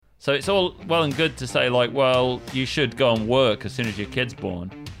So it's all well and good to say, like, well, you should go and work as soon as your kid's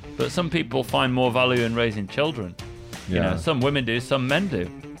born. But some people find more value in raising children. You know, some women do, some men do.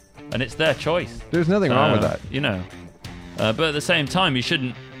 And it's their choice. There's nothing wrong with that. You know. But at the same time, you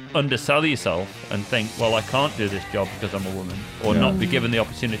shouldn't undersell yourself and think, well, I can't do this job because I'm a woman, or not be given the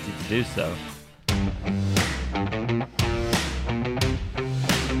opportunity to do so.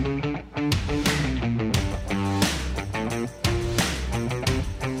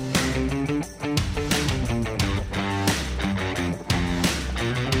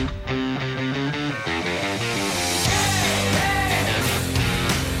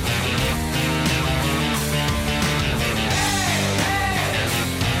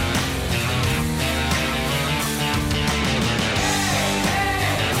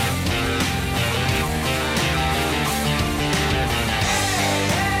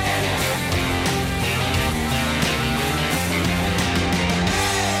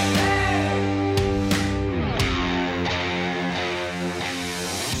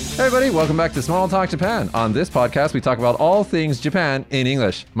 Hey everybody, welcome back to Small Talk Japan. On this podcast, we talk about all things Japan in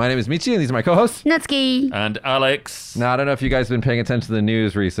English. My name is Michi, and these are my co-hosts, Natsuki and Alex. Now, I don't know if you guys have been paying attention to the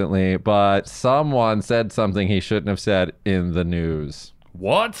news recently, but someone said something he shouldn't have said in the news.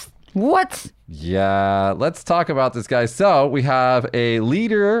 What? Yeah, let's talk about this, guys. So we have a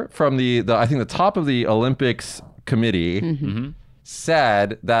leader from the I think the top of the Olympics committee.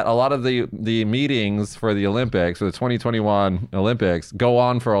 Said that a lot of the meetings for the Olympics, or the 2021 Olympics, go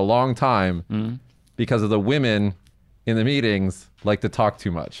on for a long time because of the women in the meetings like to talk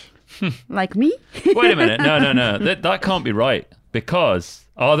too much. Like me? Wait a minute. No. That can't be right. Because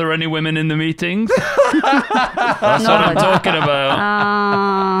are there any women in the meetings? That's what I'm talking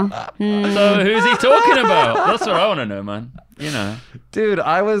about. So who's he talking about? That's what I want to know, man. You know. Dude,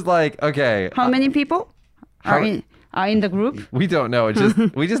 I was like, okay. How many people are in the group? We don't know. It's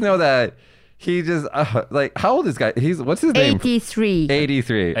just we just know that he just like, how old is this guy? What's his name? 83.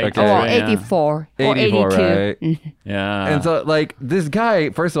 83. Okay. Or Yeah. 84. 84, or 82. right? Yeah. And so, like, this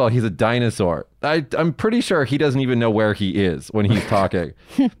guy, first of all, he's a dinosaur. I'm pretty sure he doesn't even know where he is when he's talking.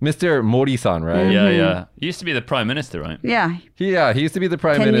 Mr. Mori-san, right? Yeah. He used to be the prime minister, right? Yeah. He used to be the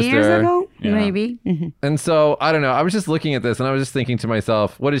prime 10 minister. years ago, Yeah. maybe. And so, I don't know. I was just looking at this and I was just thinking to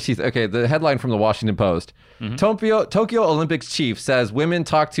myself, what is she? Okay, the headline from the Washington Post. Tokyo Olympics chief says women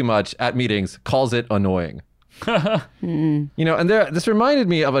talk too much at meetings, calls it annoying. You know, and this reminded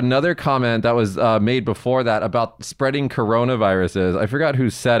me of another comment that was made before that about spreading coronaviruses. I forgot who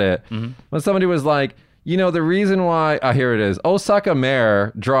said it. When somebody was like, you know, the reason why, here it is. Osaka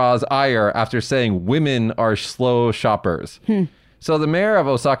mayor draws ire after saying women are slow shoppers. So the mayor of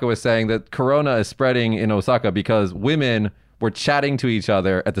Osaka was saying that corona is spreading in Osaka because women were chatting to each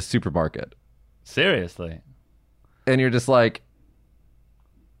other at the supermarket. Seriously. And you're just like,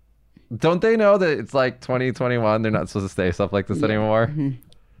 don't they know that it's like 2021? They're not supposed to say stuff like this anymore.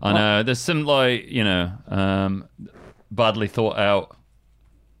 I know. There's some, like, you know, badly thought out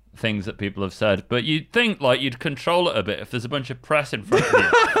things that people have said, but you'd think, like, you'd control it a bit if there's a bunch of press in front of you.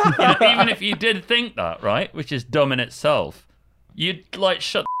 You know, even if you did think that, right, which is dumb in itself, you'd, like,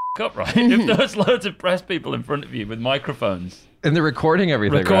 shut the up, right? If there was loads of press people in front of you with microphones. And they're recording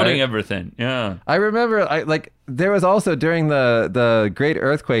everything, right? Everything, yeah. I remember, there was also during the great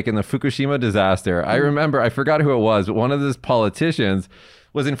earthquake and the Fukushima disaster, I remember, I forgot who it was, but one of those politicians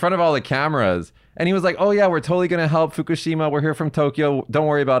was in front of all the cameras, and he was like, oh yeah, we're totally going to help Fukushima. We're here from Tokyo. Don't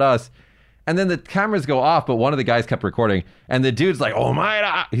worry about us. And then the cameras go off, but one of the guys kept recording. And the dude's like, oh my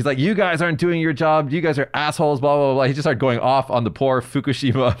God. He's like, you guys aren't doing your job. You guys are assholes, blah, blah, blah. He just started going off on the poor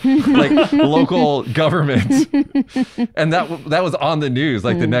Fukushima, like, local government. And that was on the news,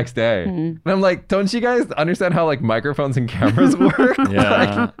 like, the next day. And I'm like, don't you guys understand how, like, microphones and cameras work?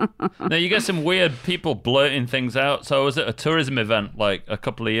 Yeah. Now, you get some weird people blurting things out. So I was at a tourism event, like, a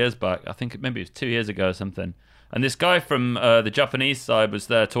couple of years back. I think maybe it was 2 years ago or something. And this guy from the Japanese side was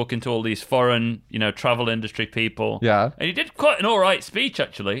there talking to all these foreign, you know, travel industry people. Yeah. And he did quite an all right speech,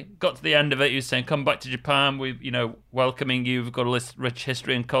 actually. Got to the end of it, he was saying, come back to Japan. We're, you know, welcoming you. We've got a rich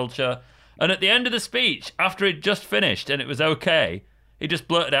history and culture. And at the end of the speech, after he'd just finished and it was okay, he just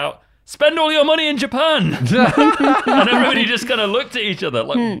blurted out, spend all your money in Japan. And everybody just kind of looked at each other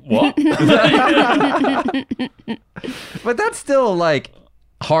like, what? But that's still, like,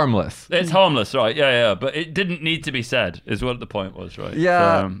 harmless. It's harmless, right? Yeah. But it didn't need to be said, is what the point was, right?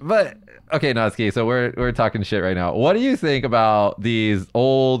 Yeah, So, but okay, Natsuki, so we're talking shit right now. What do you think about these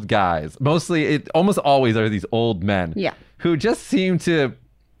old guys? Mostly, it almost always are these old men. Yeah. Who just seem to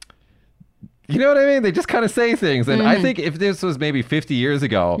You know what I mean? They just kind of say things, and I think if this was maybe 50 years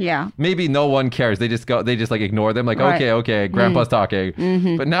ago, Yeah. maybe no one cares. They just like ignore them, like Right. okay, Grandpa's talking.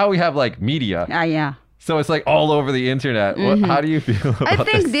 But now we have like media, Yeah. so it's like all over the internet. How do you feel I about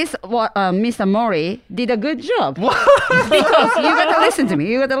think this? Mr. Mori did a good job. Because you gotta listen to me.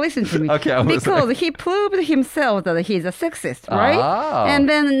 You gotta listen to me. Okay, I'm because listening. he proved himself that he's a sexist, right? Ah. And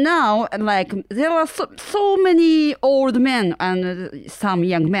then now, like, there are so many old men and some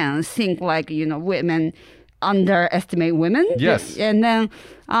young men think like, women underestimate women. Yes. And then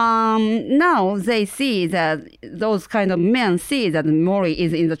now they see that those kind of men see that Mori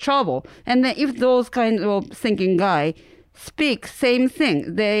is in the trouble. And then if those kind of thinking guy speak same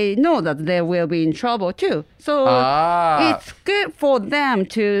thing, they know that they will be in trouble too. So it's good for them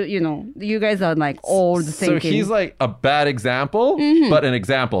to, you guys are like old So thinking. he's like a bad example, but an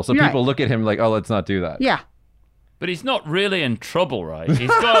example. So Right. people look at him like, oh, let's not do that. yeah. But he's not really in trouble, right? He's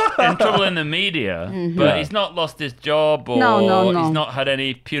got in trouble in the media, but Yeah. he's not lost his job or No. he's not had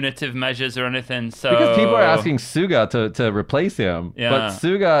any punitive measures or anything. So Because people are asking Suga to replace him. Yeah. But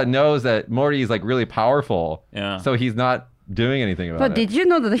Suga knows that Morty is like really powerful. Yeah. So he's not doing anything about But it. did you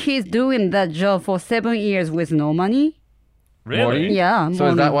know that he's doing that job for 7 years with no money? really, Morty? Yeah. So is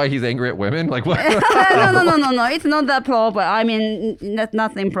Morty. that why he's angry at women? Like what? No. It's not that problem. I mean, that's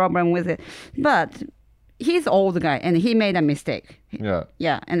nothing problem with it. But he's old guy and he made a mistake. Yeah.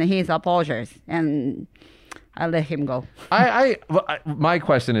 Yeah, and he's apologized and I let him go. My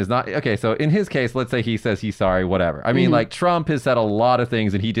question is not okay. So in his case, let's say he says he's sorry, whatever. I mean, like Trump has said a lot of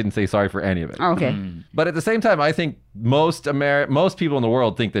things and he didn't say sorry for any of it. Okay. But at the same time, I think most people in the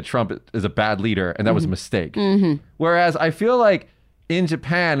world think that Trump is a bad leader and that was a mistake. Whereas I feel like in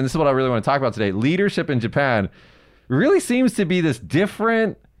Japan, and this is what I really want to talk about today, leadership in Japan really seems to be this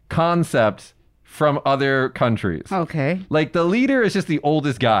different concept from other countries. Okay. Like the leader is just the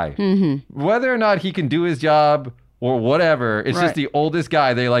oldest guy. Whether or not he can do his job or whatever, it's Right. just the oldest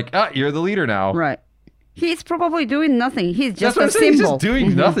guy. They like, you're the leader now. Right. He's probably doing nothing. He's That's just what a I'm saying. He's symbol. just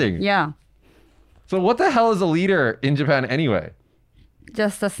doing nothing. Yeah. So what the hell is a leader in Japan anyway?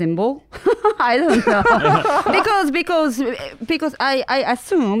 Just a symbol. I don't know. because I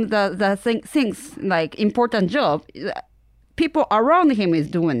assume that the things like important job, people around him is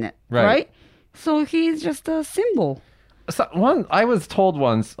doing it. Right. Right? So he's just a symbol. So I was told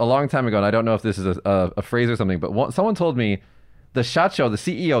once a long time ago, and I don't know if this is a phrase or something, but someone told me the shacho, the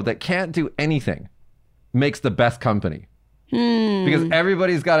CEO that can't do anything, makes the best company because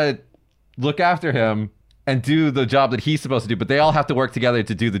everybody's got to look after him and do the job that he's supposed to do, but they all have to work together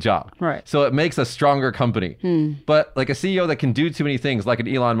to do the job. Right. So it makes a stronger company. But like a CEO that can do too many things, like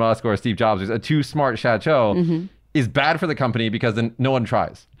an Elon Musk or a Steve Jobs, a too smart shacho, is bad for the company because then no one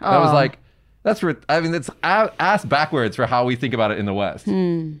tries. I was like, that's ass backwards for how we think about it in the West.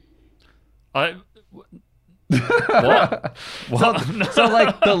 What? So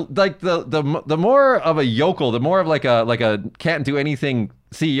like the more of a yokel, the more of like a can't do anything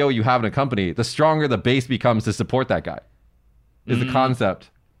CEO you have in a company, the stronger the base becomes to support that guy. Is the concept.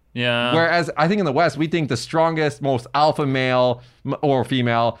 Yeah. Whereas I think in the West we think the strongest, most alpha male or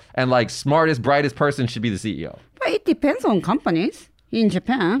female and like smartest, brightest person should be the CEO. But it depends on companies in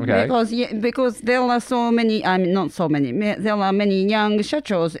Japan Okay. because there are so many. I mean, not so many. There are many young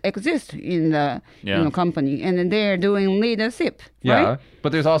shachos exist in the company, and they're doing leadership. Yeah. Right?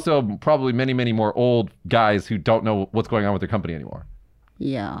 But there's also probably many, many more old guys who don't know what's going on with their company anymore.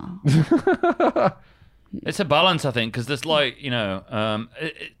 Yeah. It's a balance, I think, because there's like,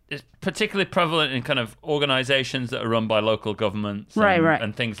 it's particularly prevalent in kind of organizations that are run by local governments Right.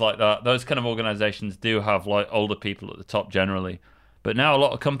 and things like that. Those kind of organizations do have like older people at the top generally. But now a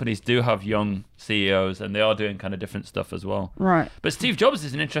lot of companies do have young CEOs and they are doing kind of different stuff as well. Right. But Steve Jobs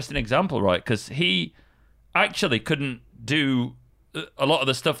is an interesting example, right? Because he actually couldn't do a lot of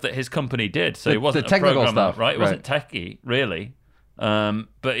the stuff that his company did. So he wasn't the technical a programmer, stuff, right? He wasn't techie, really.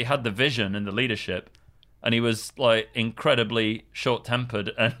 But he had the vision and the leadership. And he was like incredibly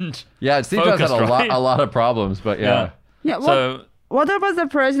short-tempered and Yeah, Steve Jobs had focused, right? a lot of problems, but yeah. Yeah. So What about the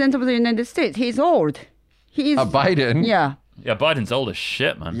president of the United States? He's old. He's Biden. Yeah. yeah, Biden's old as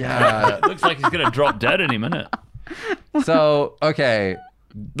shit, man. Yeah. Looks like he's gonna drop dead any minute. So, okay,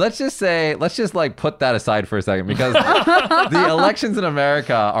 let's just like put that aside for a second because the elections in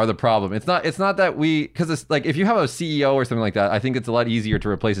America are the problem. It's not that because it's like if you have a CEO or something like that, I think it's a lot easier to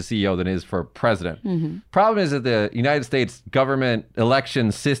replace a CEO than it is for president. Problem is that the United States government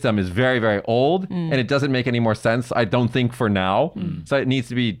election system is very, very old and it doesn't make any more sense, I don't think, for now. So it needs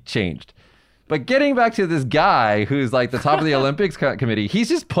to be changed. But getting back to this guy who's like the top of the Olympics committee, he's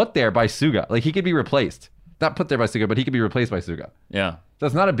just put there by Suga. Like he could be replaced. Not put there by Suga, but he could be replaced by Suga. Yeah. So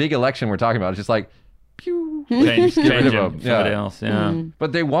it's not a big election we're talking about. It's just like, pew. Change rid of him. him. Somebody Yeah. else. Yeah.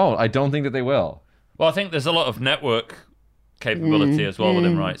 But they won't. I don't think that they will. Well, I think there's a lot of network capability as well with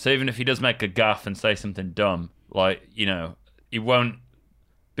him, right? So even if he does make a gaffe and say something dumb, like, you know, he won't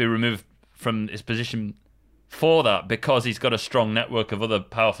be removed from his position for that because he's got a strong network of other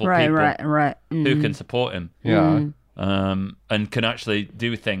powerful people Right. who can support him. Yeah. And can actually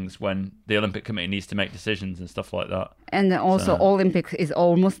do things when the Olympic Committee needs to make decisions and stuff like that. And then also Olympics is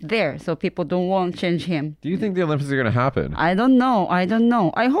almost there, so people don't want to change him. Do you think the Olympics are going to happen? I don't know.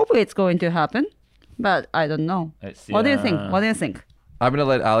 I hope it's going to happen, but I don't know. What do you think? What do you think? I'm going to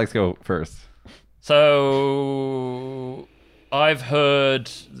let Alex go first. So I've heard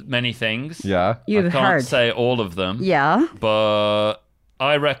many things. Yeah. You've I can't heard. say all of them. Yeah. But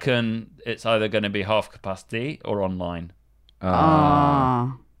I reckon it's either going to be half capacity or online.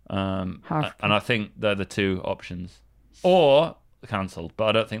 Ah. And I think they're the two options. Or cancelled, but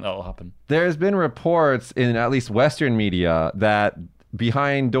I don't think that will happen. There's been reports in at least Western media that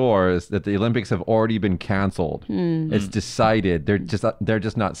behind doors that the Olympics have already been canceled. It's decided. They're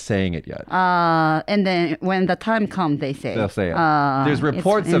just not saying it yet. And then when the time comes, they say. They'll say it. There's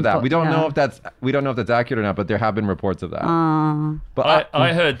reports of that. We don't know if that's accurate or not, but there have been reports of that. But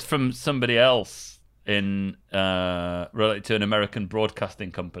I heard from somebody else in related to an American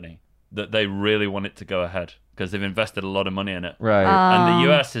broadcasting company that they really want it to go ahead because they've invested a lot of money in it. right. And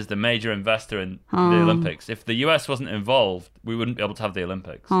the US is the major investor in the Olympics. If the US wasn't involved, we wouldn't be able to have the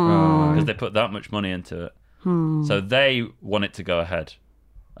Olympics because they put that much money into it. So they want it to go ahead.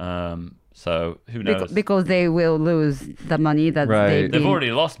 So who knows? Because they will lose the money that Right. They've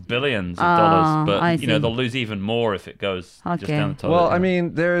already lost billions of dollars, but I you know see. they'll lose even more if it goes just Okay. down the toilet. Well, I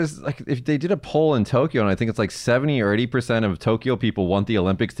mean, there's like if they did a poll in Tokyo, and I think it's like 70 or 80% of Tokyo people want the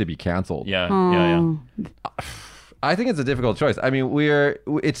Olympics to be canceled. yeah. I think it's a difficult choice. I mean,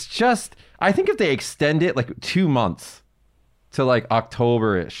 it's just, I think if they extend it like 2 months to like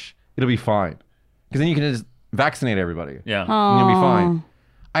October-ish, it'll be fine. Because then you can just vaccinate everybody. Yeah. And you'll be fine.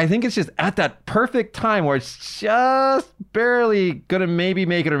 I think it's just at that perfect time where it's just barely gonna maybe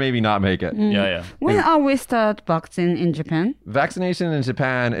make it or maybe not make it. Yeah. When are we start vaccine in Japan? Vaccination in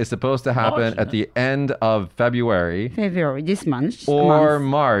Japan is supposed to happen March, at the end of February February, this month. or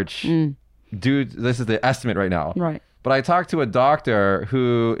March. Dude, this is the estimate right now. Right. But I talked to a doctor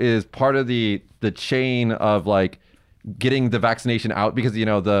who is part of the chain of like getting the vaccination out because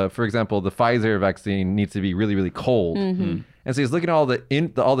for example the Pfizer vaccine needs to be really really cold. And so he's looking at all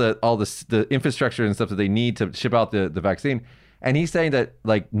the infrastructure and stuff that they need to ship out the vaccine. And he's saying that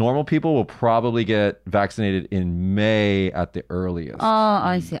like normal people will probably get vaccinated in May at the earliest.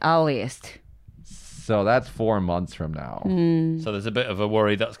 I see. Earliest. So that's 4 months from now. So there's a bit of a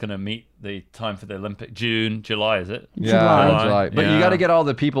worry that's going to meet the time for the Olympic. July, is it? Yeah, July. July. But you Yeah. got to get all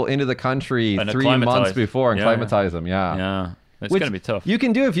the people into the country And 3 months acclimatized. before and Yeah. climatize them. Yeah. Yeah. It's Which going to be tough. You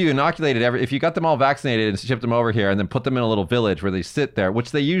can do if you inoculated if you got them all vaccinated and shipped them over here and then put them in a little village where they sit there,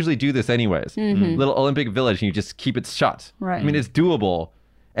 which they usually do this anyways. Little Olympic village, and you just keep it shut. Right. I mean, it's doable.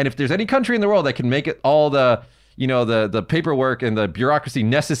 And if there's any country in the world that can make it all the paperwork and the bureaucracy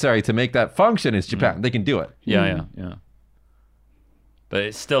necessary to make that function, it's Japan. They can do it. Yeah. But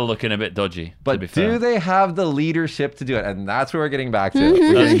it's still looking a bit dodgy, to But be fair. do they have the leadership to do it? And that's where we're getting back to.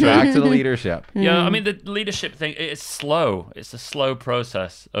 We're getting back to the leadership. Yeah, I mean, the leadership thing, it's slow. It's a slow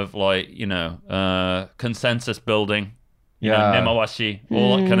process of consensus building, nemawashi,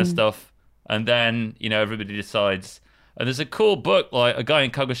 all that kind of stuff. And then, everybody decides. And there's a cool book, like a guy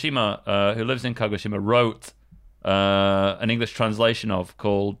in Kagoshima who lives in Kagoshima wrote an English translation of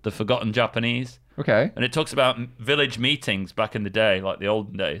called The Forgotten Japanese. Okay. And it talks about village meetings back in the day, like the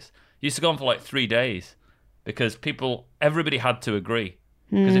olden days. It used to go on for like 3 days because everybody had to agree.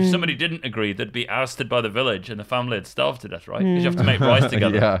 Because if somebody didn't agree, they'd be ousted by the village and the family would starve to death, right? Because you have to make rice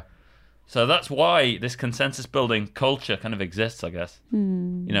together. Yeah. So that's why this consensus building culture kind of exists, I guess.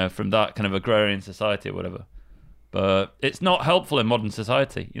 From that kind of agrarian society or whatever. But it's not helpful in modern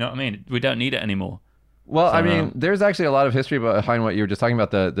society. You know what I mean? We don't need it anymore. Well, I mean, there's actually a lot of history behind what you were just talking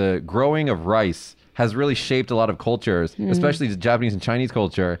about. The growing of rice has really shaped a lot of cultures, especially the Japanese and Chinese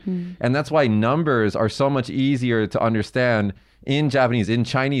culture. And that's why numbers are so much easier to understand in Chinese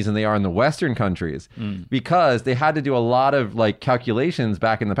than they are in the Western countries, because they had to do a lot of like calculations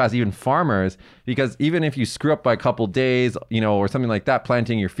back in the past, even farmers, because even if you screw up by a couple days, or something like that,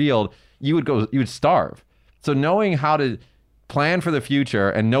 planting your field, you would starve. So knowing how to plan for the future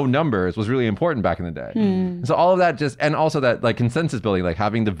and know numbers was really important back in the day. So all of that and also that like consensus building, like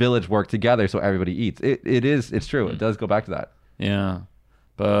having the village work together so everybody eats. It's true. It does go back to that. Yeah.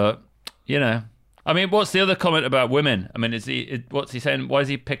 But, I mean, what's the other comment about women? I mean, what's he saying? Why is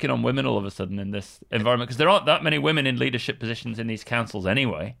he picking on women all of a sudden in this environment? Because there aren't that many women in leadership positions in these councils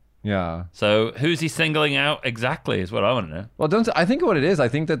anyway. Yeah. So who's he singling out exactly is what I want to know. Well, I think what it is, I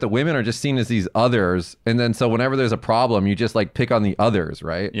think that the women are just seen as these others. And then so whenever there's a problem, you just like pick on the others,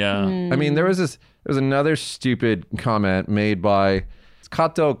 right? Yeah. I mean, there was another stupid comment made by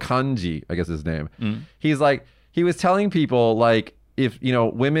Kato Kanji, I guess his name. He's like, he was telling people like, if, you know,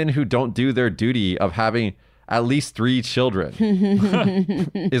 women who don't do their duty of having at least 3 children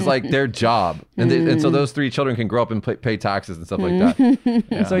is like their job. And so those 3 children can grow up and pay taxes and stuff like that.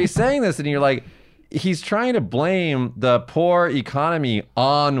 Yeah. So he's saying this and you're like, he's trying to blame the poor economy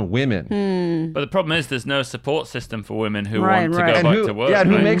on women. But the problem is there's no support system for women who Right, want to right. go And back who, to work. yeah, and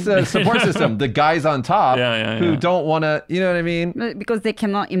who right? makes a support system? The guys on top who don't want to, you know what I mean? Because they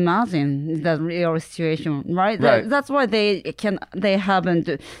cannot imagine the real situation, right? Right. That's why they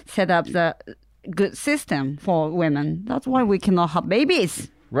haven't set up the good system for women. That's why we cannot have babies.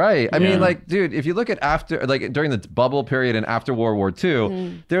 Right. I Yeah. mean, like, dude, if you look at during the bubble period and after World War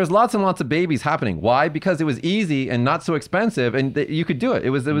II, there was lots and lots of babies happening. Why? Because it was easy and not so expensive, and you could do it. It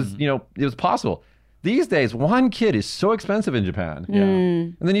was, you know, it was possible. These days, 1 kid is so expensive in Japan. Yeah.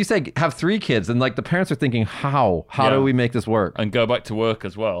 And then you say have 3 kids, and like the parents are thinking, how Yeah. do we make this work? And go back to work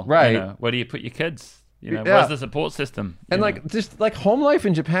as well. Right. You know, where do you put your kids? You know, Yeah. where's the support system? And You like just like home life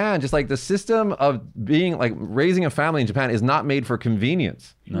in Japan, just like the system of being like raising a family in Japan is not made for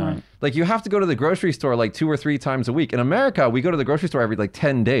convenience. No. Like you have to go to the grocery store like 2 or 3 times a week. In America, we go to the grocery store every like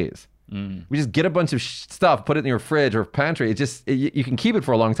 10 days. We just get a bunch of stuff, put it in your fridge or pantry. You can keep it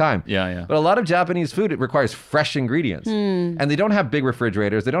for a long time. Yeah, yeah. But a lot of Japanese food, it requires fresh ingredients. And they don't have big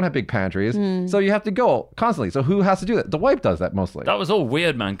refrigerators. They don't have big pantries. So you have to go constantly. So who has to do that? The wife does that mostly. That was all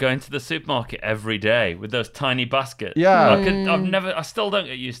weird, man. Going to the supermarket every day with those tiny baskets. Yeah. I still don't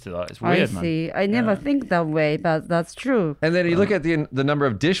get used to that. It's weird, I man. see. I never think that way, but that's true. And then you look at the number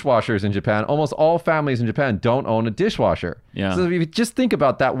of dishwashers in Japan. Almost all families in Japan don't own a dishwasher. Yeah. So if you just think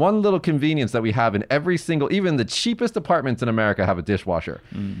about that one little convenience that we have in every single, even the cheapest apartments in America have a dishwasher.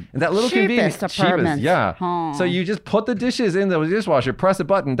 And that little convenience, Cheapest apartments. yeah. Huh. So you just put the dishes in the dishwasher, press a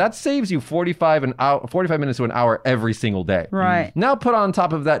button. That saves you 45 minutes to an hour every single day. Right. Now put on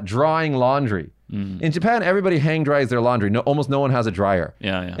top of that drying laundry. In Japan, everybody hang dries their laundry. Almost no one has a dryer.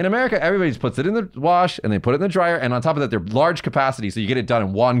 Yeah, yeah. In America, everybody just puts it in the wash and they put it in the dryer. And on top of that, they're large capacity, so you get it done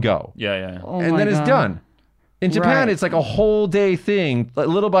in one go. Yeah, yeah. Oh And my then it's God. done. In Japan, Right. it's like a whole day thing, like,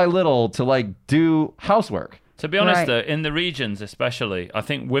 little by little, to like do housework. To be honest, Right. though, in the regions especially, I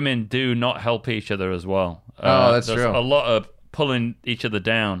think women do not help each other as well. Oh, that's there's true. a lot of pulling each other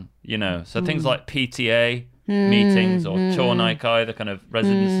down, you know. So things like PTA meetings or Chonaikai, the kind of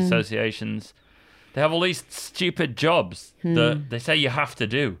residents associations, they have all these stupid jobs that they say you have to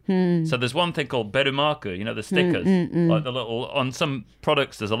do. So there's one thing called berumaku, you know, the stickers. Like the little, on some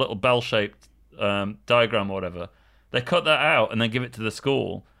products, there's a little bell-shaped diagram or whatever. They cut that out and then give it to the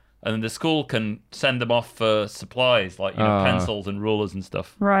school. And then the school can send them off for supplies, like, you know, pencils and rulers and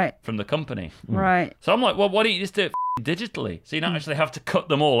stuff Right. from the company. Right. So I'm like, well, why don't you just do it digitally? So you don't actually have to cut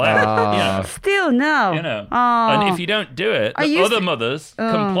them all out. You know? Still no. You know, Oh. and if you don't do it, I the used other to- mothers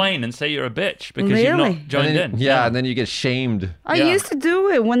complain and say you're a bitch because you've Really? not joined And then, in. yeah, and then you get shamed. I Yeah. used to do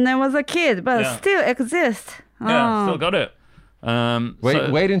it when I was a kid, but Yeah. still exists. Yeah, Oh. still got it.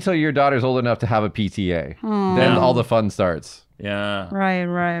 Wait until your daughter's old enough to have a PTA. Then Yeah. all the fun starts. Yeah. Right,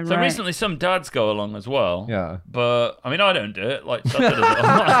 right, So right. recently, some dads go along as well. Yeah. But I mean, I don't do it. Like, Sasha does it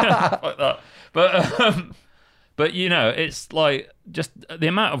like that. But you know, it's like just the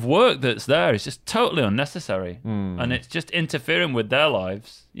amount of work that's there is just totally unnecessary, and it's just interfering with their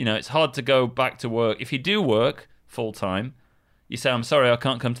lives. You know, it's hard to go back to work if you do work full time. You say, "I'm sorry, I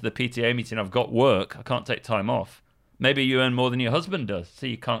can't come to the PTA meeting. I've got work. I can't take time off." Maybe you earn more than your husband does, so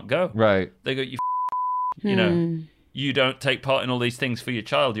you can't go. Right. They go, you know, you don't take part in all these things for your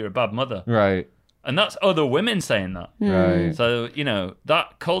child. You're a bad mother. Right. And that's other women saying that. Right. So, you know,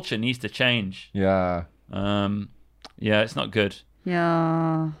 that culture needs to change. Yeah. Yeah, it's not good.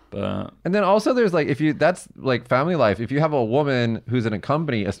 Yeah. But And then also there's like, that's like family life. If you have a woman who's in a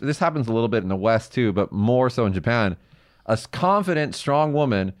company, this happens a little bit in the West too, but more so in Japan, a confident, strong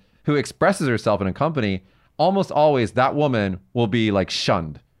woman who expresses herself in a company, almost always that woman will be like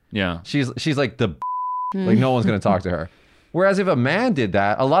shunned. yeah. She's like like no one's going to talk to her. Whereas if a man did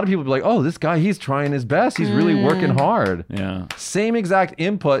that, a lot of people would be like, oh, this guy, he's trying his best. He's really working hard. Yeah. Same exact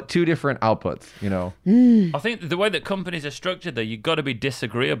input, 2 different outputs, you know, I think the way that companies are structured there, you've got to be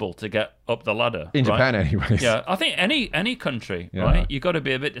disagreeable to get up the ladder. in right? Japan anyways. Yeah. I think any country, Yeah. right? You've got to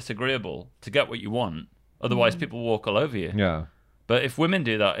be a bit disagreeable to get what you want. Otherwise, people walk all over you. Yeah. But if women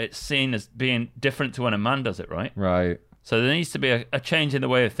do that, it's seen as being different to when a man does it, right? Right. So there needs to be a change in the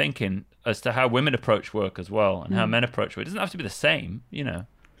way of thinking as to how women approach work as well, and how men approach work. It doesn't have to be the same,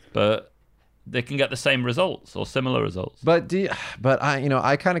 but they can get the same results or similar results. But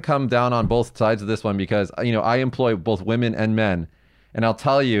I kind of come down on both sides of this one because I employ both women and men, and I'll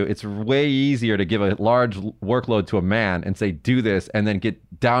tell you, it's way easier to give a large workload to a man and say do this, and then get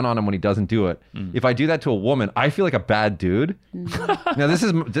down on him when he doesn't do it. If I do that to a woman, I feel like a bad dude. Now this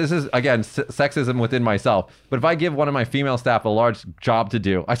is again sexism within myself. But if I give one of my female staff a large job to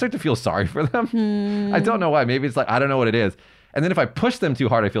do, I start to feel sorry for them. I don't know why. Maybe it's like I don't know what it is. And then if I push them too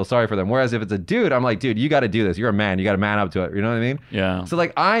hard, I feel sorry for them. Whereas if it's a dude, I'm like, dude, you got to do this. You're a man. You got to man up to it. You know what I mean? Yeah. So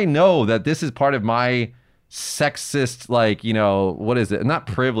like, I know that this is part of my sexist, like, what is it? Not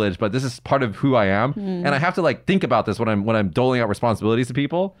privilege, but this is part of who I am. And I have to like think about this when I'm doling out responsibilities to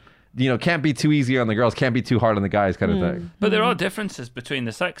people. Can't be too easy on the girls, can't be too hard on the guys kind of thing. But there are differences between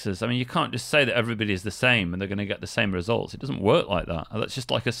the sexes. I mean, you can't just say that everybody is the same and they're going to get the same results. It doesn't work like that. That's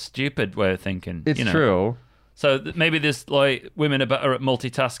just like a stupid way of thinking. It's true. So maybe there's like women are better at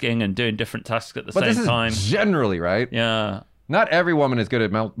multitasking and doing different tasks at the same time. But this is generally, right? Yeah. Not every woman is good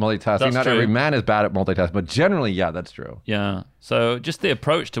at multitasking. That's Not true. every man is bad at multitasking. But generally, yeah, that's true. Yeah. So just the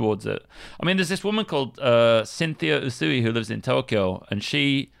approach towards it. I mean, there's this woman called Cynthia Usui who lives in Tokyo, and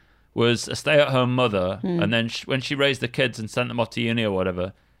she was a stay-at-home mother. And then when she raised the kids and sent them off to uni or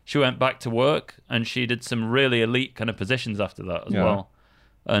whatever, she went back to work, and she did some really elite kind of positions after that as well.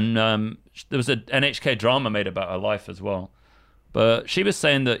 And there was an NHK drama made about her life as well. But she was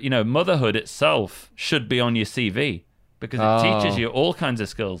saying that, motherhood itself should be on your CV because it teaches you all kinds of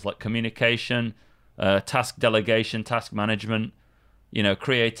skills like communication, task delegation, task management,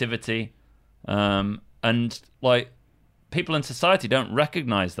 creativity. And like people in society don't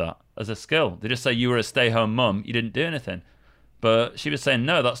recognize that as a skill. They just say you were a stay-home mum, you didn't do anything. But she was saying,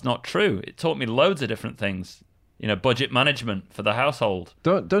 no, that's not true. It taught me loads of different things. Budget management for the household.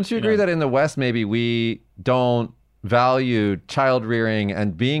 Don't you agree that in the West maybe we don't value child rearing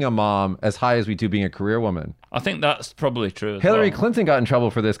and being a mom as high as we do being a career woman? I think that's probably true. Hillary Clinton got in trouble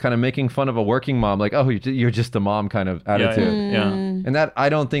for this, kind of making fun of a working mom, like, oh, you're just a mom kind of attitude. Yeah. And that I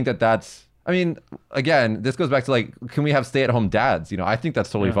don't think that's. I mean, again, this goes back to like, can we have stay-at-home dads? I think that's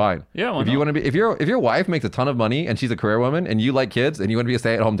totally fine. Yeah. Why if you not? want to be, if your wife makes a ton of money and she's a career woman and you like kids and you want to be a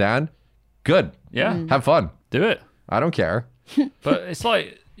stay-at-home dad, good. Yeah. Have fun. Do it. I don't care. But it's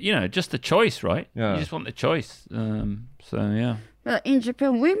like, just the choice, right? Yeah. You just want the choice. So, yeah. But in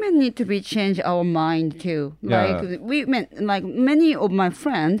Japan, women need to be change our mind too. Yeah. Like women, like many of my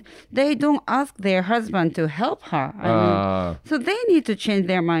friends, they don't ask their husband to help her. I mean, so they need to change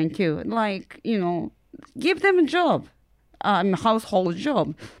their mind too. Like give them a job, household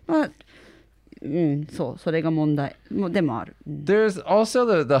job. But それが問題でもある。There's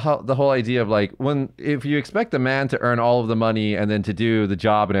also the whole idea of like if you expect the man to earn all of the money and then to do the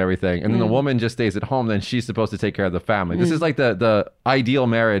job and everything, and then the woman just stays at home, then she's supposed to take care of the family. This is like the ideal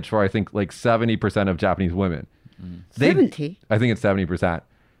marriage for I think like 70% of Japanese women. 70? I think it's 70%.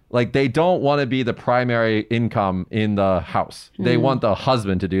 Like they don't want to be the primary income in the house. They want the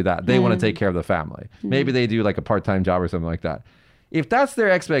husband to do that. They want to take care of the family. Maybe they do like a part-time job or something like that. If that's their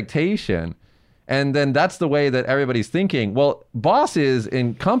expectation, and then that's the way that everybody's thinking. Well, bosses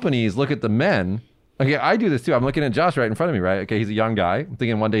in companies look at the men. Okay, I do this too. I'm looking at Josh right in front of me, right? Okay, he's a young guy. I'm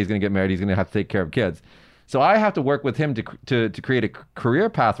thinking one day he's going to get married. He's going to have to take care of kids. So I have to work with him to create a career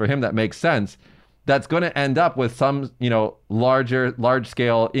path for him that makes sense. That's going to end up with some, large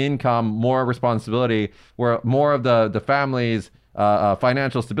scale income, more responsibility, where more of the family's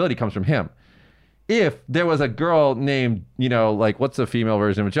financial stability comes from him. If there was a girl named, like what's the female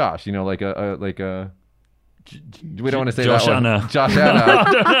version of Josh? We don't want to say Josh that one. Anna. Josh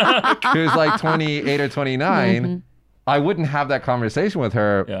Anna, who's like 28 or 29. I wouldn't have that conversation with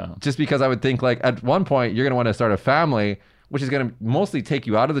her just because I would think like at one point you're going to want to start a family, which is going to mostly take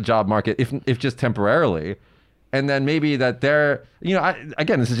you out of the job market, if just temporarily. And then maybe that they're,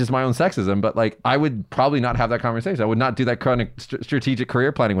 again, this is just my own sexism, but like I would probably not have that conversation. I would not do that kind of strategic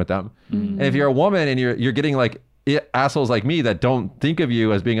career planning with them. And if you're a woman and you're getting like assholes like me that don't think of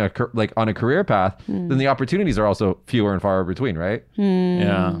you as being on a career path, then the opportunities are also fewer and far between, right?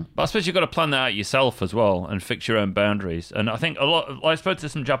 Yeah. But I suppose you've got to plan that out yourself as well and fix your own boundaries. And I think I spoke to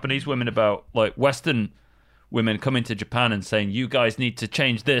some Japanese women about like Western women coming to Japan and saying, you guys need to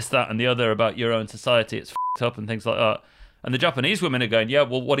change this, that, and the other about your own society. It's f***ed up and things like that. And the Japanese women are going, yeah,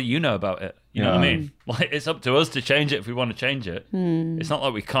 well, what do you know about it? You know what I Yeah. mean? Like, it's up to us to change it if we want to change it. It's not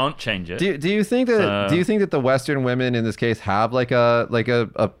like we can't change it. Do you think that the Western women in this case have like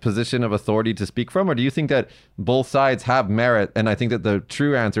a position of authority to speak from, or do you think that both sides have merit? And I think that the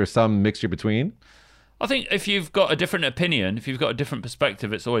true answer is some mixture between. I think if you've got a different opinion, if you've got a different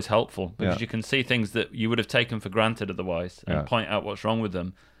perspective, it's always helpful because Yeah. you can see things that you would have taken for granted otherwise and Yeah. point out what's wrong with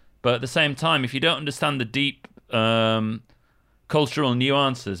them. But at the same time, if you don't understand the deep cultural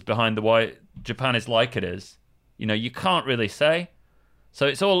nuances behind the why Japan is like it is, you can't really say. So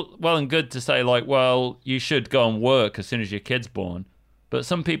it's all well and good to say like, well, you should go and work as soon as your kid's born. But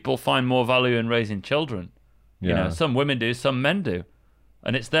some people find more value in raising children. Yeah. Some women do, some men do.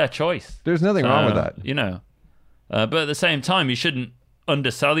 And it's their choice. There's nothing wrong with that. But at the same time, you shouldn't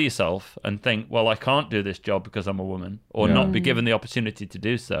undersell yourself and think, well, I can't do this job because I'm a woman, or Yeah. not be given the opportunity to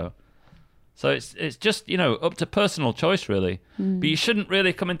do so. So it's just, up to personal choice, really. But you shouldn't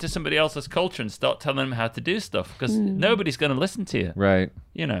really come into somebody else's culture and start telling them how to do stuff because nobody's going to listen to you, Right.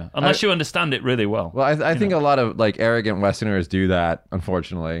 unless you understand it really well. Well, I think a lot of like arrogant Westerners do that,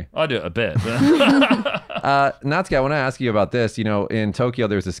 unfortunately. I do it a bit. But Natsuki, I want to ask you about this. In Tokyo,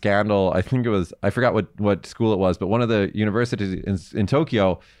 there was a scandal. I think I forgot what school it was, but one of the universities in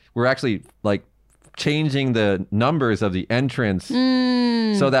Tokyo were actually like changing the numbers of the entrance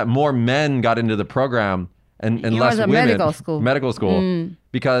so that more men got into the program and It less was a women. medical school.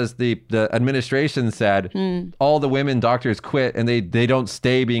 Because the administration said all the women doctors quit and they don't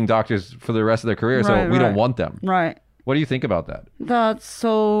stay being doctors for the rest of their career, so Right, we don't right. want them. Right. What do you think about that? That's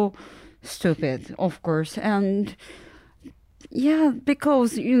so stupid, of course. And yeah,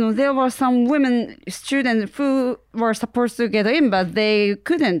 because, there were some women students who were supposed to get in, but they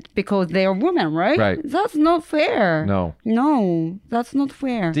couldn't because they are women, right? Right. That's not fair. No. No, that's not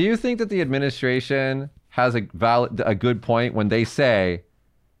fair. Do you think that the administration has a good point when they say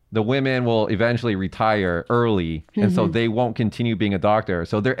the women will eventually retire early and so they won't continue being a doctor,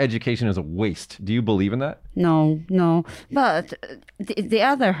 so their education is a waste? Do you believe in that? No. But the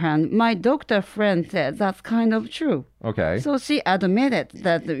other hand, my doctor friend said that's kind of true. Okay. So she admitted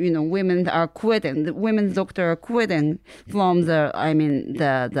that women are quitting. The women's doctor are quitting from the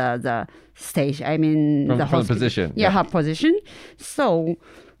stage. From the hospital. position. Yeah, her position. So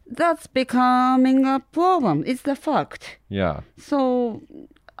that's becoming a problem. It's the fact. Yeah. So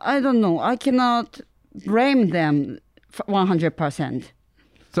I don't know. I cannot blame them 100%.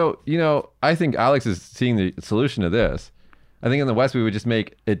 So, I think Alex is seeing the solution to this. I think in the West, we would just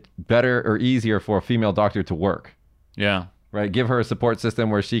make it better or easier for a female doctor to work. yeah. Right, give her a support system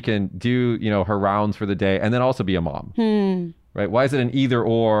where she can do, her rounds for the day and then also be a mom. Right? Why is it an either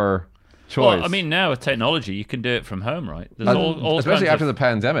or choice? Well, I mean, now with technology, you can do it from home, right? There's all especially kinds after the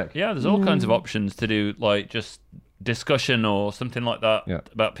pandemic. Yeah, there's all kinds of options to do, like just discussion or something like that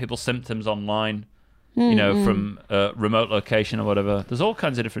about people's symptoms online, from a remote location or whatever. There's all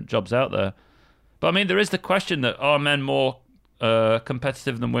kinds of different jobs out there. But I mean, there is the question that are men more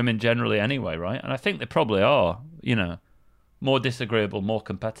competitive than women generally anyway, right? And I think they probably are, more disagreeable, more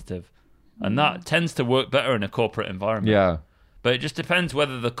competitive. And that tends to work better in a corporate environment. Yeah. But it just depends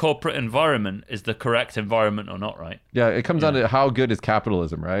whether the corporate environment is the correct environment or not, right? Yeah, it comes down to how good is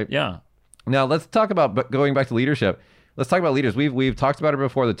capitalism, right? Yeah. Now, let's talk about going back to leadership. Let's talk about leaders. We've talked about it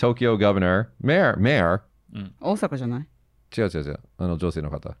before. The Tokyo governor, mayor. 大阪じゃない？違う。女性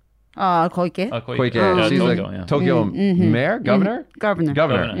の方。小池? Koike. She's Tokyo, like yeah. Tokyo mayor, governor? Governor.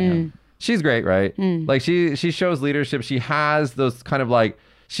 Governor. Yeah. She's great, right? Like she shows leadership. She has those kind of like,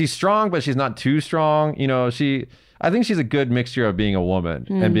 she's strong, but she's not too strong. I think she's a good mixture of being a woman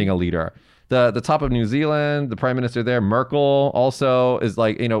and being a leader. The top of New Zealand, the prime minister there, Merkel, also is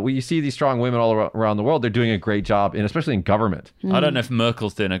like, we see these strong women all around the world. They're doing a great job, and especially in government. I don't know if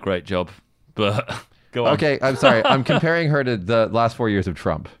Merkel's doing a great job, but go on. Okay, I'm sorry. I'm comparing her to the last 4 years of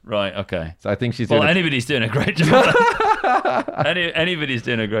Trump. Right, okay. So I think she's Well, doing anybody's doing a great job. Anybody's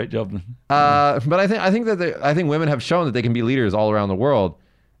doing a great job. but I think women have shown that they can be leaders all around the world.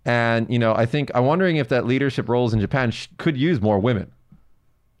 And, I'm wondering if that leadership roles in Japan could use more women.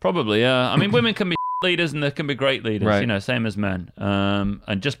 Probably, yeah. I mean, women can be leaders and they can be great leaders, Right. Same as men.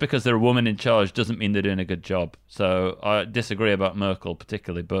 And just because they're a woman in charge doesn't mean they're doing a good job. So I disagree about Merkel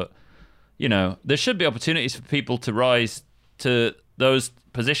particularly, but, there should be opportunities for people to rise to those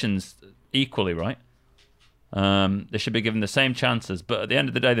positions equally, right? They should be given the same chances, but at the end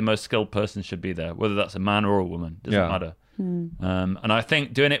of the day, the most skilled person should be there, whether that's a man or a woman, doesn't matter. And I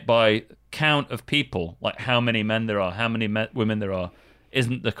think doing it by count of people, like how many men there are, how many women there are,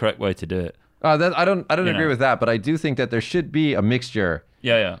 isn't the correct way to do it. I don't agree with that, but I do think that there should be a mixture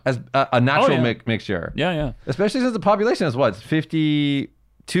Yeah. as a natural Oh, yeah. mixture. Yeah. Especially since the population is what, 52%,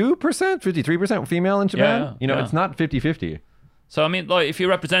 53% female in Japan. Yeah, You know, yeah. it's not 50-50. So I mean, like, if you're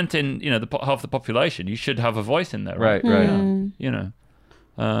representing, you know, half the population, you should have a voice in there, right? Right. Hmm. You know.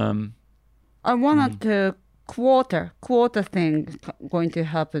 I wanted to quota thing going to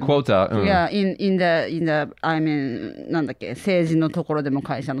happen. Quota. Yeah, in the I mean なんだっけ政治のところでも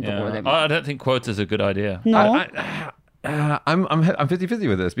会社のところ Yeah. でも。 I don't think quota's a good idea. No. I'm 50-50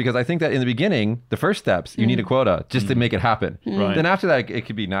 with this because I think that in the beginning, the first steps, you need a quota just to make it happen. Right. Then after that, it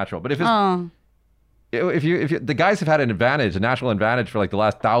could be natural. But if it's if you the guys have had an advantage, a natural advantage for like the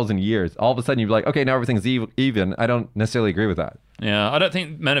last 1,000 years, all of a sudden you're like, okay, now everything's even. I don't necessarily agree with that. Yeah, I don't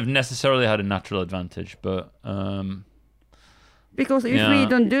think men have necessarily had a natural advantage, but Because if Yeah. we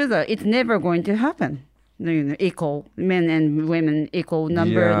don't do that, it's never going to happen. You know, equal men and women equal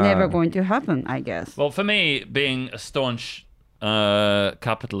number Yeah. never going to happen. I guess. well, for me, being a staunch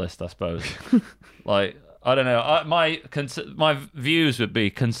capitalist, I suppose, like. I don't know. My views would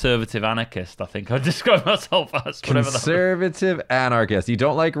be conservative anarchist. I think I'd describe myself as whatever. Conservative anarchist. You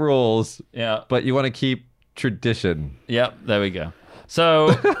don't like rules, Yeah. but you want to keep tradition. Yep, there we go. So,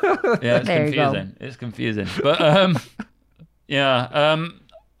 yeah, it's There you go. confusing. It's confusing. But,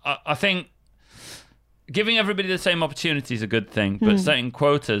 I think giving everybody the same opportunity is a good thing, but setting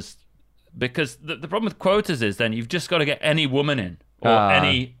quotas, because the problem with quotas is then you've just got to get any woman in or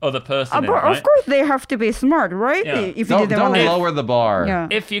any other person in, But right? of course they have to be smart, right? Yeah. If you Don't didn't want to. lower the bar. Yeah.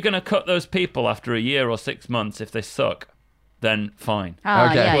 If you're going to cut those people after a year or 6 months, if they suck, then fine. Ah,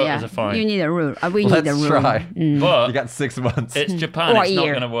 Okay. yeah, Quotas are fine. You need a rule. We need a Let's rule. try. But You got 6 months. it's Japan. Or a It's not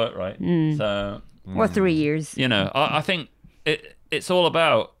year. going to work, right? So, Or 3 years. you know, I think it's all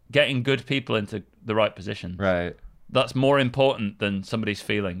about getting good people into the right position. Right. That's more important than somebody's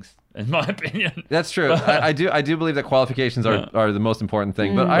feelings, in my opinion. That's true. I do believe that qualifications are the most important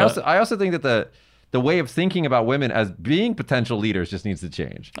thing. But I also think that the way of thinking about women as being potential leaders just needs to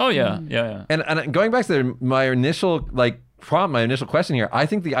change. Oh yeah, yeah. And going back to my initial prompt, my initial question here, I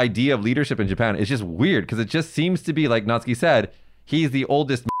think the idea of leadership in Japan is just weird because it just seems to be like Natsuki said, he's the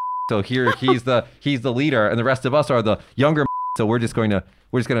oldest, so here he's the leader, and the rest of us are the younger. So we're just gonna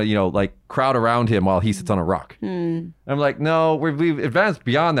crowd around him while he sits on a rock. I'm like, no, we've advanced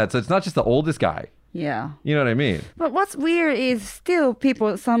beyond that. So it's not just the oldest guy. Yeah. You know what I mean? But what's weird is still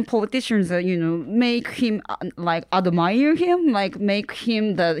some politicians, make him admire him, make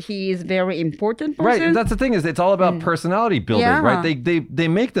him that he is very important person. Right. That's the thing is it's all about personality building, Yeah. right? They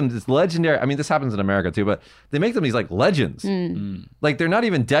make them this legendary. I mean, this happens in America too, but they make them these like legends. Like they're not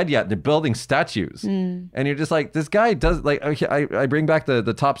even dead yet. They're building statues, and you're just like, this guy does like. Okay, I bring back the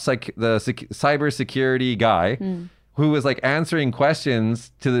top cybersecurity guy. Who was like answering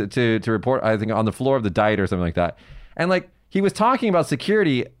questions to report, I think, on the floor of the Diet or something like that. And like he was talking about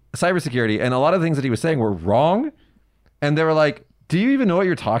cybersecurity, and a lot of the things that he was saying were wrong. And they were like, do you even know what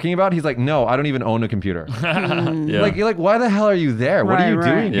you're talking about? He's like, no, I don't even own a computer. Yeah. Like, you're like, why the hell are you there? What are you Right,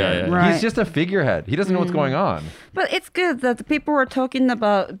 doing right. here? Yeah. Right. He's just a figurehead. He doesn't know what's going on. But it's good that people are talking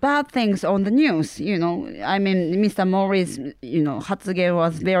about bad things on the news. I mean, Mr. Mori's, Hatsuge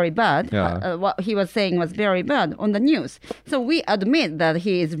was very bad. Yeah. What he was saying was very bad on the news. So we admit that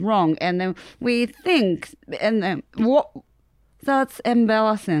he is wrong, and then we think, and that's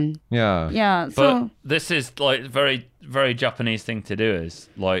embarrassing. Yeah. Yeah. But So this is like very, very Japanese thing to do is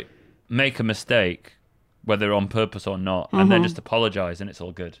like make a mistake, whether on purpose or not, and then just apologize, and it's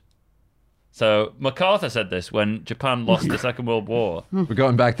all good. So MacArthur said this when Japan lost the Second World War. We're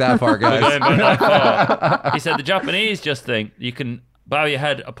going back that far, guys. Going back that far. He said the Japanese just think you can bow your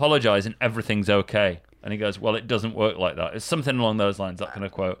head, apologize, and everything's okay. And he goes, well, it doesn't work like that. It's something along those lines, that kind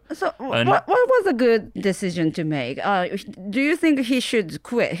of quote. So And- what was a good decision to make? Do you think he should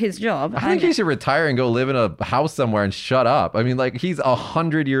quit his job? I think he should retire and go live in a house somewhere and shut up. I mean, like, he's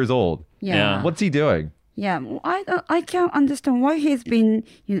 100 years old. Yeah. What's he doing? Yeah, I can't understand why he's been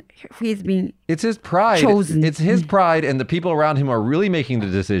It's his pride. Chosen. It's his pride, and the people around him are really making the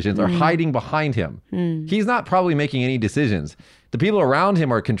decisions, are hiding behind him. He's not probably making any decisions. The people around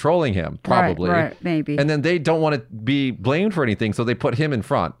him are controlling him, probably. Right, maybe. And then they don't want to be blamed for anything, so they put him in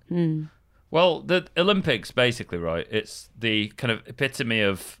front. Well, the Olympics, basically, right? It's the kind of epitome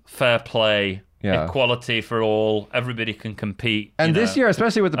of fair play, Yeah. equality for all. Everybody can compete. And this year,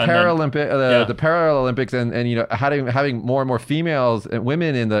 especially with the And then- the Paralympics, and having more and more females and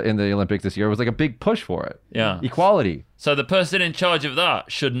women in the Olympics this year was like a big push for it. Yeah. Equality. So the person in charge of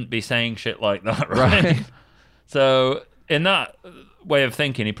that shouldn't be saying shit like that, right? Right. So in that way of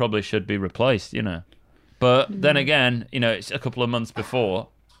thinking, he probably should be replaced, But then again, it's a couple of months before,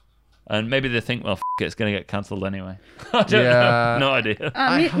 And maybe they think, well, it's going to get cancelled anyway. I don't Yeah. know. No idea.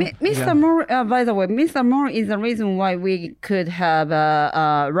 Mr. Moore, by the way, Mr. Moore is the reason why we could have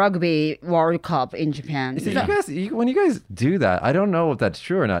a rugby World Cup in Japan. So when you guys do that, I don't know if that's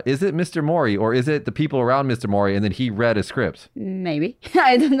true or not. Is it Mr. Mori or is it the people around Mr. Mori and then he read a script? Maybe.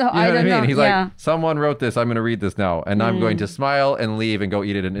 I don't know. You know what I mean? He's yeah. like, someone wrote this, I'm going to read this now, and I'm going to smile and leave and go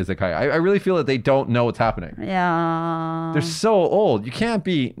eat it in izakaya. I really feel that they don't know what's happening. Yeah. They're so old. You can't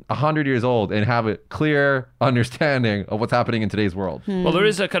be 100 years old and have a clear understanding of what's happening in today's world. Well, there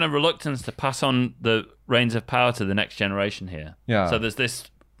is a kind of reluctance to pass on the reins of power to the next generation here. Yeah. So there's this,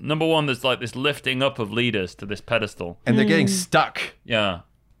 number one, there's like this lifting up of leaders to this pedestal. And they're getting stuck Yeah.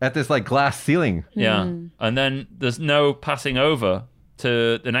 at this like glass ceiling. Yeah. And then there's no passing over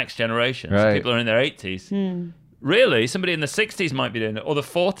to the next generation. So Right. people are in their 80s. Really, somebody in the 60s might be doing it, or the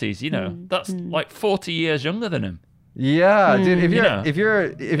 40s, you know. That's like 40 years younger than him. Yeah, dude. Yeah. If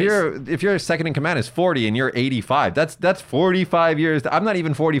your second in command is 40 and you're 85, that's 45 years. I'm not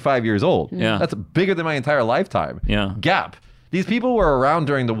even 45 years old. Yeah. That's bigger than my entire lifetime. Yeah. Gap. These people were around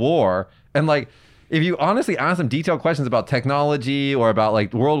during the war, and like, if you honestly ask them detailed questions about technology or about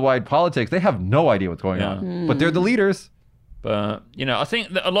like worldwide politics, they have no idea what's going on. But they're the leaders. But, you know, I think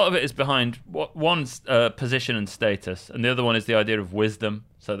that a lot of it is behind one's position and status, and the other one is the idea of wisdom,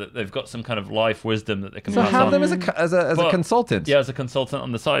 so that they've got some kind of life wisdom that they can So pass have on. them as a But- consultant. Yeah, as a consultant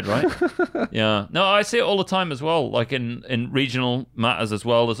on the side, right? Yeah. No, I see it all the time as well, like in regional matters as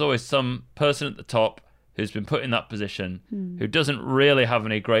well. There's always some person at the top who's been put in that position who doesn't really have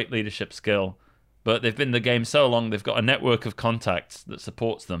any great leadership skill, but they've been in the game so long, they've got a network of contacts that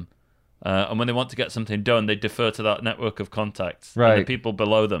supports them. And when they want to get something done, they defer to that network of contacts and the Right. people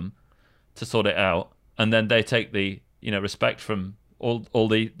below them to sort it out. And then they take the, respect from all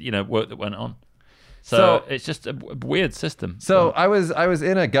the, work that went on. So it's just a weird system. So I was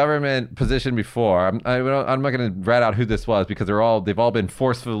in a government position before. I'm not going to rat out who this was because they've all been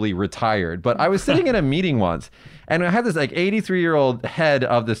forcefully retired. But I was sitting in a meeting once, and I had this like 83-year-old head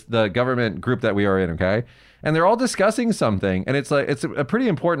of the government group that we are in. Okay, and they're all discussing something, and it's a pretty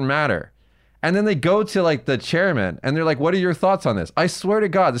important matter. And then they go to like the chairman, and they're like, "What are your thoughts on this?" I swear to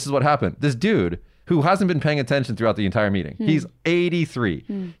God, this is what happened. This dude who hasn't been paying attention throughout the entire meeting. He's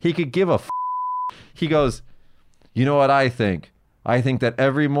 83. He could give a. He goes, "You know what I think? I think that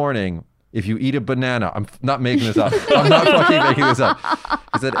every morning, if you eat a banana," I'm not making this up. I'm not fucking making this up.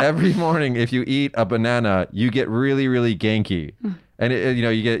 He said, "Every morning, if you eat a banana, you get really, really ganky, and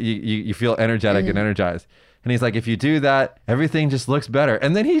you feel energetic and energized." And he's like, "If you do that, everything just looks better."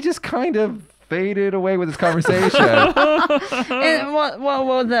 And then he just kind of faded away with his conversation. And what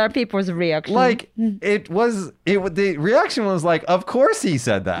was the people's reaction? Like the reaction was like, "Of course he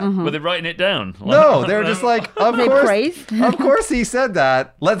said that." Were they writing it down? No, they were just like, "Of They course, praised? of course he said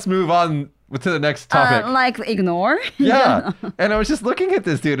that. Let's move on to the next topic." like ignore? Yeah. And I was just looking at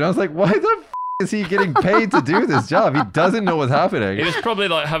this dude and I was like, why the is he getting paid to do this job? He doesn't know what's happening. He was probably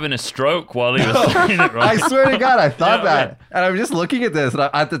like having a stroke while he was saying it, right? I swear to God, I thought Yeah, that. right. And I was just looking at this. And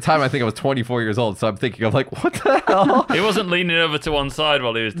at the time, I think I was 24 years old. So I'm thinking of like, what the hell? He wasn't leaning over to one side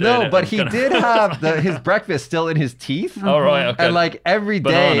while he was doing No, it. but he did have his breakfast still in his teeth. Oh, right, okay. And like every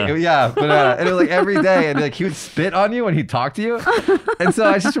day, Banana. banana. And it was like every day, and like he would spit on you when he'd talk to you. And so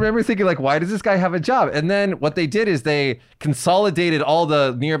I just remember thinking, like, why does this guy have a job? And then what they did is they consolidated all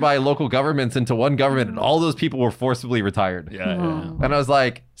the nearby local governments into one government, and all those people were forcibly retired. Yeah. And I was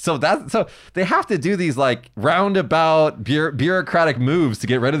like, so they have to do these like roundabout bureaucratic moves to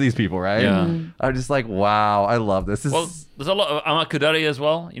get rid of these people, right? Yeah. I'm just like, wow, I love this. Well, there's a lot of amakudari as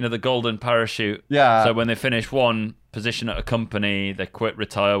well, the golden parachute. Yeah. So when they finish one position at a company, they quit,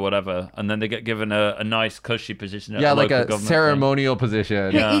 retire, whatever, and then they get given a nice cushy position at a like local a government ceremonial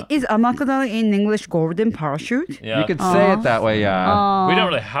position. Yeah. Is amakudari in English golden parachute? thing. Yeah. You could say it that way, yeah. We don't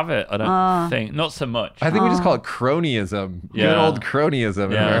really have it, I don't think. Not so much. I think we just call it cronyism. Good Yeah. old cronyism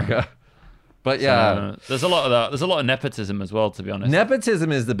in Yeah. America. But yeah. There's a lot of that. There's a lot of nepotism as well, to be honest.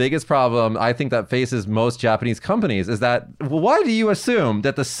 Nepotism is the biggest problem I think that faces most Japanese companies is that, well, why do you assume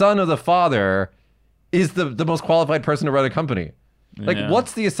that the son of the father is the most qualified person to run a company? Like, Yeah.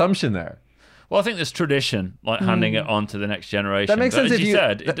 what's the assumption there? Well, I think there's tradition, like handing it on to the next generation. That makes But sense as if you you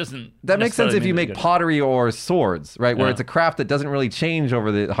said, it doesn't. That makes sense necessarily if you mean make they're good. pottery or swords, right? Where Yeah. it's a craft that doesn't really change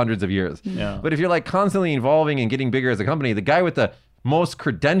over the hundreds of years. Yeah. But if you're like constantly evolving and getting bigger as a company, the guy with the most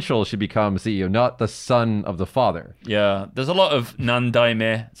credentials should become CEO, not the son of the father. Yeah, there's a lot of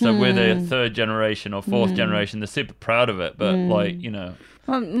nandaime. So we're the third generation or fourth generation. They're super proud of it, but like,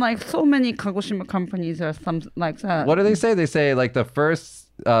 Like so many Kagoshima companies or something like that. What do they say? They say like the first,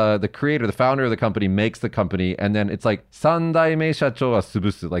 the creator, the founder of the company makes the company, and then it's like Sandaime Shacho wa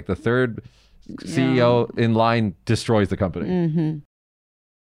Subusu, like the third CEO in line destroys the company.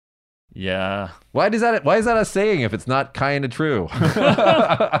 Yeah. Why is that a saying if it's not kind of true?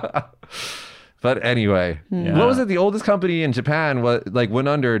 But anyway, what was it? The oldest company in Japan went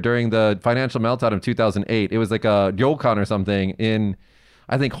under during the financial meltdown of 2008. It was like a ryokan or something in,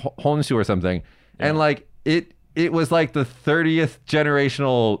 I think, Honshu or something. And like it was like the 30th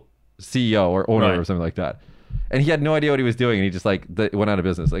generational CEO or owner or something like that. And he had no idea what he was doing, and he just went out of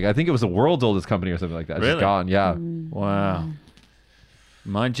business. Like I think it was the world's oldest company or something like that. It's just gone. Yeah. Wow.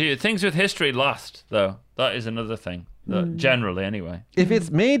 Mind you, things with history last, though. That is another thing. Generally, anyway. If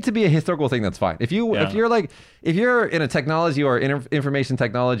it's made to be a historical thing, that's fine. If you're in a technology or information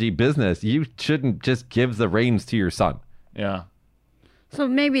technology business, you shouldn't just give the reins to your son. Yeah. So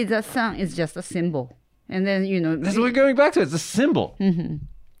maybe the sun is just a symbol, and then That's what we're going back to. It's a symbol.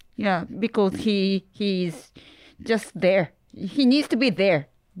 Yeah, because he's just there. He needs to be there.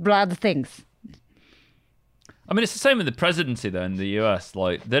 Blood things. I mean, it's the same with the presidency, though, in the US.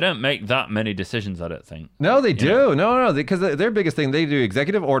 Like, they don't make that many decisions, I don't think. No, they do. No, because their biggest thing, they do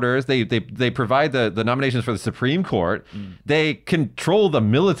executive orders. They provide the nominations for the Supreme Court. They control the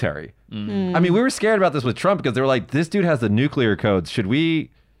military. I mean, we were scared about this with Trump because they were like, this dude has the nuclear codes. Should we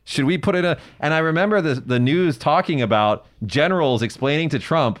put in And I remember the news talking about generals explaining to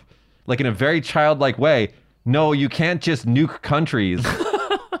Trump, like in a very childlike way, no, you can't just nuke countries.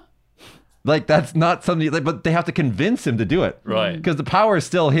 Like, that's not something, but they have to convince him to do it. Right. Because the power is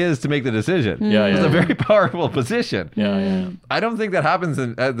still his to make the decision. Yeah. It's a very powerful position. Yeah. I don't think that happens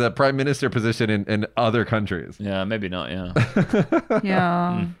in the prime minister position in other countries. Yeah, maybe not, yeah.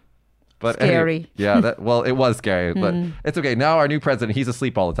 Yeah. But Scary. Anyway, it was scary, but it's okay. Now our new president, he's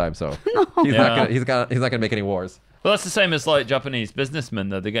asleep all the time, so he's not gonna make any wars. Well, that's the same as like Japanese businessmen,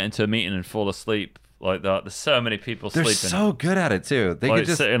 though. They get into a meeting and fall asleep like that. There's so many people They're sleeping. so good at it too. They Like could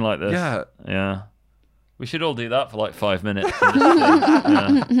just sitting like this. Yeah. Yeah. We should all do that for like 5 minutes.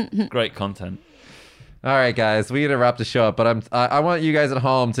 Yeah. Great content. All right, guys, we need to wrap the show up, but I want you guys at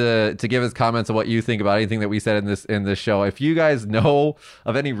home to give us comments on what you think about anything that we said in this show. If you guys know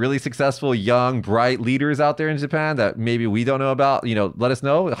of any really successful, young, bright leaders out there in Japan that maybe we don't know about, let us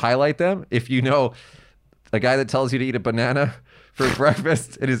know, highlight them. If you know a guy that tells you to eat a banana for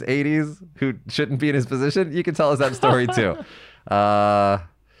breakfast in his 80s who shouldn't be in his position, you can tell us that story too.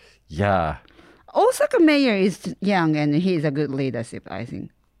 Yeah. Osaka mayor is young and he's a good leadership, I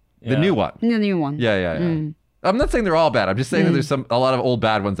think. The new one. The new one. Yeah. I'm not saying they're all bad. I'm just saying that there's a lot of old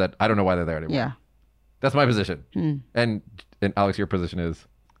bad ones that I don't know why they're there anymore. Yeah. That's my position. And Alex, your position is?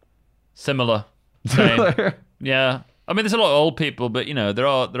 Similar. Same. Yeah. I mean, there's a lot of old people, but there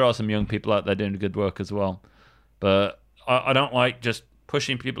are some young people out there doing good work as well. But I don't like just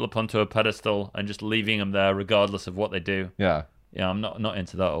pushing people up onto a pedestal and just leaving them there regardless of what they do. Yeah. Yeah, I'm not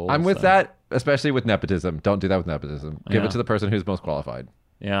into that at all. I'm with that, especially with nepotism. Don't do that with nepotism. Give it to the person who's most qualified.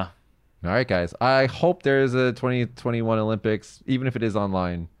 Yeah. All right, guys. I hope there's a 2021 Olympics, even if it is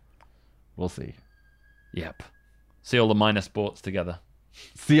online. We'll see. Yep. See all the minor sports together.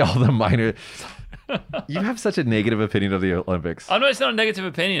 See all the minor... You have such a negative opinion of the Olympics. I know it's not a negative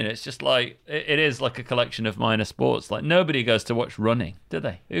opinion. It's just like, it is like a collection of minor sports. Like, nobody goes to watch running, do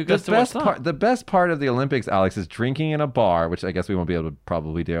they? Who goes to watch that? The best part of the Olympics, Alex, is drinking in a bar, which I guess we won't be able to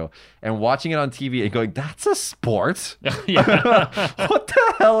probably do, and watching it on TV and going, that's a sport? Yeah. What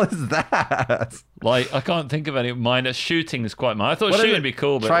the hell is that? Like, I can't think of any minor. Shooting is quite minor. I thought shooting would be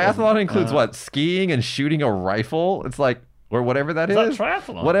cool, but... Triathlon includes what? Skiing and shooting a rifle? It's like... Or whatever that is. Is that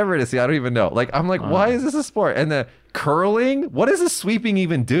triathlon? Whatever it is. See, I don't even know. Like, I'm like, why is this a sport? And the curling? What does the sweeping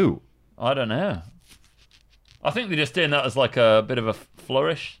even do? I don't know. I think they're just doing that as like a bit of a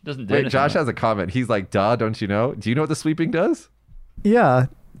flourish. Doesn't do anything. Josh has a comment. He's like, duh, don't you know? Do you know what the sweeping does? Yeah.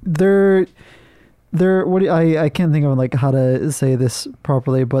 They're I can't think of like how to say this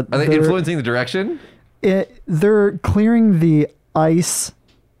properly, but Are they influencing the direction? They're clearing the ice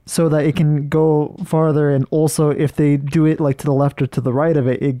so that it can go farther, and also if they do it like to the left or to the right of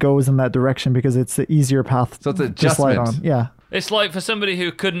it, it goes in that direction because it's the easier path. So it's an to slide on. adjustment. Yeah. It's like for somebody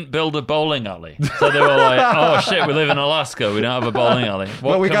who couldn't build a bowling alley. So they were like, oh shit, we live in Alaska. We don't have a bowling alley.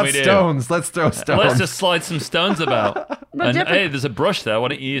 What Well, we can got we do? stones. Let's throw stones. Let's just slide some stones about. And hey, there's a brush there. Why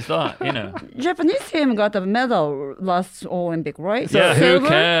don't you use that? You know. Japanese team got a medal last Olympic, right? Yeah, who Silver?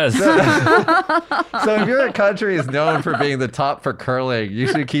 cares? So if your country is known for being the top for curling, you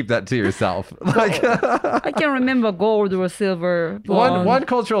should keep that to yourself. Like I can't remember gold or silver. Blonde. one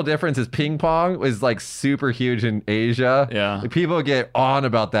cultural difference is ping pong is like super huge in Asia. Yeah. Like, people get on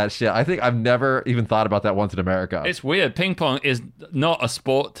about that shit. I think I've never even thought about that once in America. It's weird. Ping pong is not a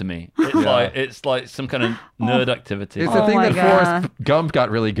sport to me. It's like some kind of nerd activity. It's the Oh thing my that God. Forrest Gump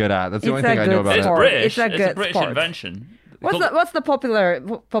got really good at. That's the It's only thing a I know good about It's it. sport. British. It's a good British sport. invention. What's the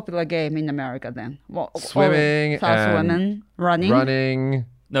popular game in America then? Swimming and swimming, running. Running.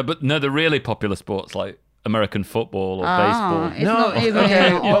 No, the really popular sports like American football or Ah, baseball. it's not even okay,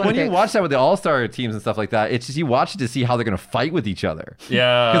 in but when you Olympics. watch that with the all-star teams and stuff like that, it's just you watch it to see how they're gonna fight with each other.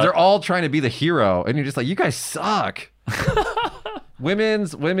 Yeah. Because they're all trying to be the hero, and you're just like, you guys suck.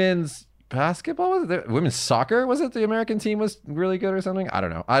 women's basketball, was it? Women's soccer, was it? The American team was really good or something. I don't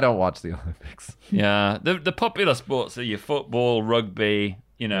know. I don't watch the Olympics. Yeah. The popular sports are your football, rugby,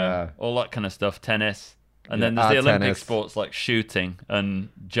 you know, Yeah. all that kind of stuff, tennis. And Yeah, then there's the Olympic tennis. sports like shooting and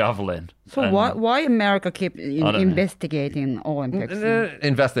javelin. So and, why America keep don't know. investigating Olympics?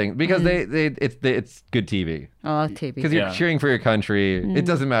 Investing because it's good TV. TV. Because you're Yeah. cheering for your country. It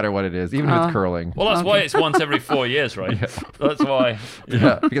doesn't matter what it is, even if it's curling. Well, that's why it's once every 4 years, right? That's why.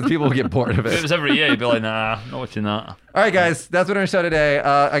 Yeah, because people get bored of If it it. was every year, you'd be like, nah, not watching that. All right, guys, that's been our show today.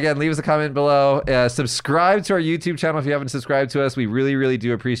 Again, leave us a comment below. Subscribe to our YouTube channel if you haven't subscribed to us. We really, really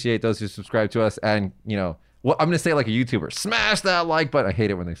do appreciate those who subscribe to us. And, you know, well, I'm going to say like a YouTuber, smash that like button. I hate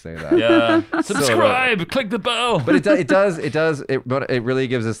it when they say that. Yeah. Subscribe, click the bell. But it really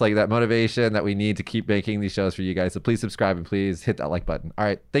gives us like that motivation that we need to keep making these shows for you guys. So please subscribe and please hit that like button. All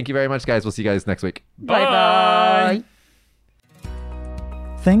right. Thank you very much, guys. We'll see you guys next week. Bye bye.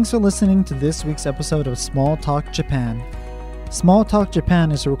 Thanks for listening to this week's episode of Small Talk Japan. Small Talk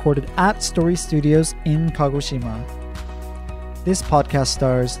Japan is recorded at Story Studios in Kagoshima. This podcast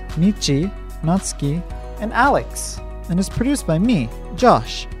stars Michi, Natsuki, and Alex, and is produced by me,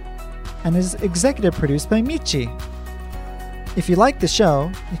 Josh, and is executive produced by Michi. If you like the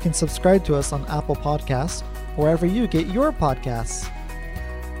show, you can subscribe to us on Apple Podcasts, wherever you get your podcasts.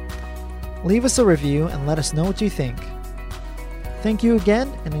 Leave us a review and let us know what you think. Thank you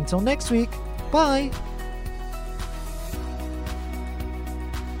again, and until next week, bye!